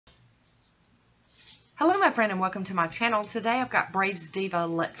Hello my friend and welcome to my channel. Today I've got Brave's Diva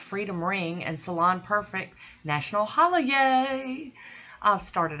Let Freedom Ring and Salon Perfect National Holi-YAY. I've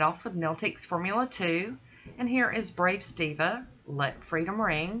started off with Nailtiques Formula 2 and here is Brave's Diva Let Freedom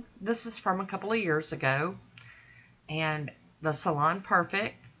Ring. This is from a couple of years ago, and the Salon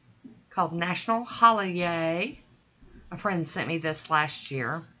Perfect called National Holi-YAY. A friend sent me this last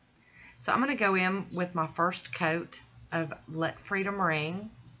year. So I'm going to go in with my first coat of Let Freedom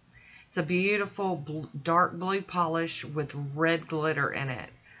Ring. It's a beautiful dark blue polish with red glitter in it.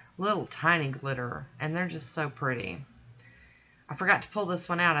 Little tiny glitter. And they're just so pretty. I forgot to pull this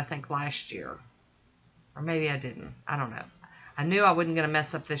one out, I think, last year. Or maybe I didn't. I don't know. I knew I wasn't going to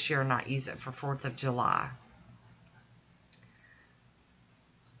mess up this year and not use it for 4th of July.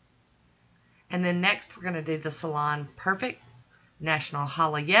 And then next we're going to do the Salon Perfect National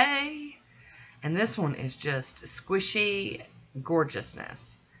Holi-YAY. And this one is just squishy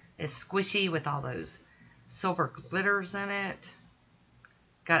gorgeousness. It's squishy with all those silver glitters in it.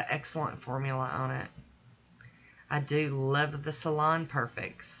 Got an excellent formula on it. I do love the Salon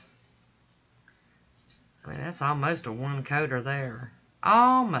Perfects. I mean, that's almost a one coater there.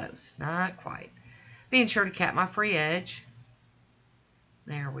 Almost, not quite. Being sure to cap my free edge.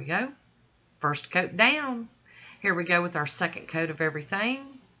 There we go. First coat down. Here we go with our second coat of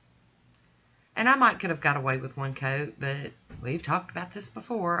everything. And I could have got away with one coat, but we've talked about this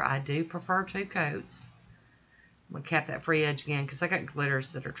before. I do prefer 2 coats. I'm going to cap that free edge again because I got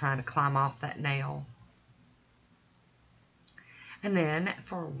glitters that are trying to climb off that nail. And then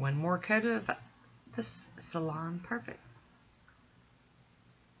for one more coat of this Salon Perfect.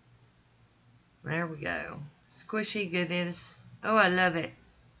 There we go. Squishy goodness. Oh, I love it.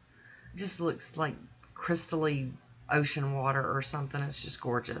 It just looks like crystally ocean water or something. It's just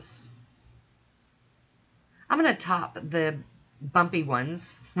gorgeous. I'm going to top the bumpy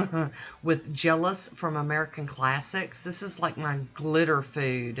ones with Jealous from American Classics. This is like my glitter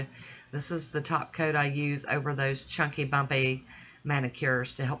food. This is the top coat I use over those chunky, bumpy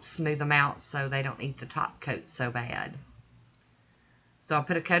manicures to help smooth them out so they don't eat the top coat so bad. So I'll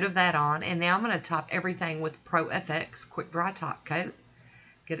put a coat of that on, and now I'm going to top everything with Pro FX Quick Dry Top Coat.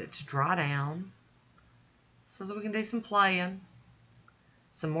 Get it to dry down so that we can do some playing.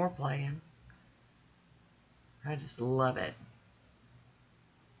 Some more playing. I just love it.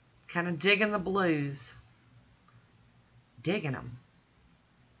 Kind of digging the blues. Digging them.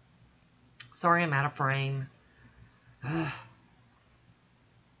 Sorry I'm out of frame. Ugh.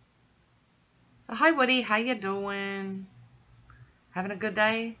 So hi Woody, how you doing? Having a good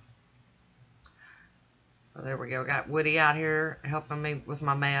day? So there we go. Got Woody out here helping me with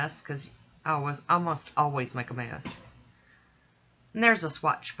my mess because I almost always make a mess. And there's a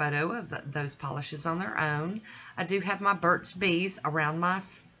swatch photo of those polishes on their own. I do have my Burt's Bees around my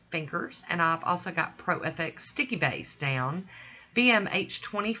fingers. And I've also got Pro FX Sticky Base down.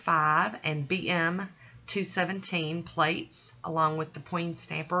 BM-H25 and BM-217 plates. Along with the Queen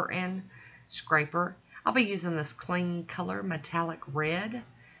Stamper and Scraper. I'll be using this Clean Color Metallic Red.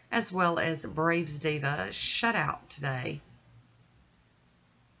 As well as Brave's Diva Shutout today.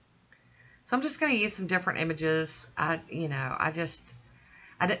 So I'm just going to use some different images. I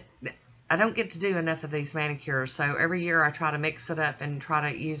don't get to do enough of these manicures, so every year I try to mix it up and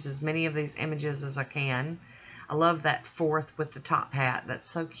try to use as many of these images as I can. I love that 4th with the top hat. That's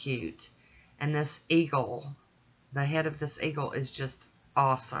so cute. And this eagle, the head of this eagle is just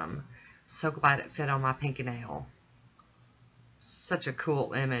awesome. So glad it fit on my pinky nail. Such a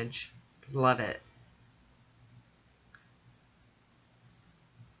cool image. Love it.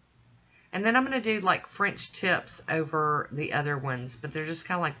 And then I'm going to do like French tips over the other ones, but they're just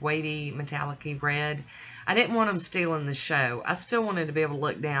kind of like wavy, metallic-y red. I didn't want them stealing the show. I still wanted to be able to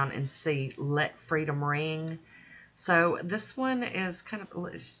look down and see Let Freedom Ring. So this one is kind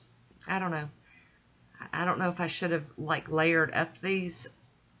of, I don't know. I don't know if I should have like layered up these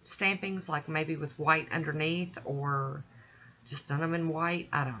stampings, like maybe with white underneath or just done them in white.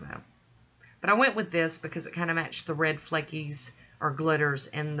 I don't know. But I went with this because it kind of matched the red flakies or glitters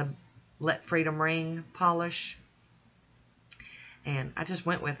in the Let Freedom Ring polish. And I just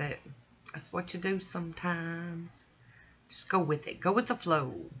went with it. That's what you do sometimes. Just go with it. Go with the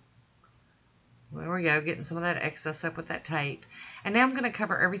flow. There we go. Getting some of that excess up with that tape. And now I'm going to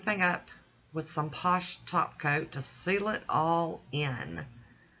cover everything up with some Poshe top coat to seal it all in.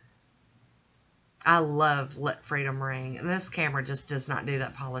 I love Let Freedom Ring. And this camera just does not do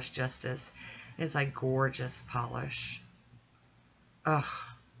that polish justice. It's a gorgeous polish. Ugh.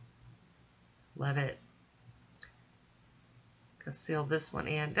 Love it. Go seal this one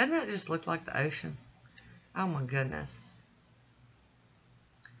in. Doesn't that just look like the ocean? Oh my goodness.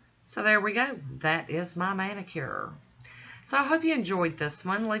 So there we go. That is my manicure. So I hope you enjoyed this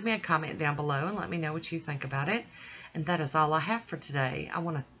one. Leave me a comment down below and let me know what you think about it. And that is all I have for today. I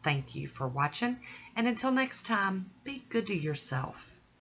want to thank you for watching. And until next time, be good to yourself.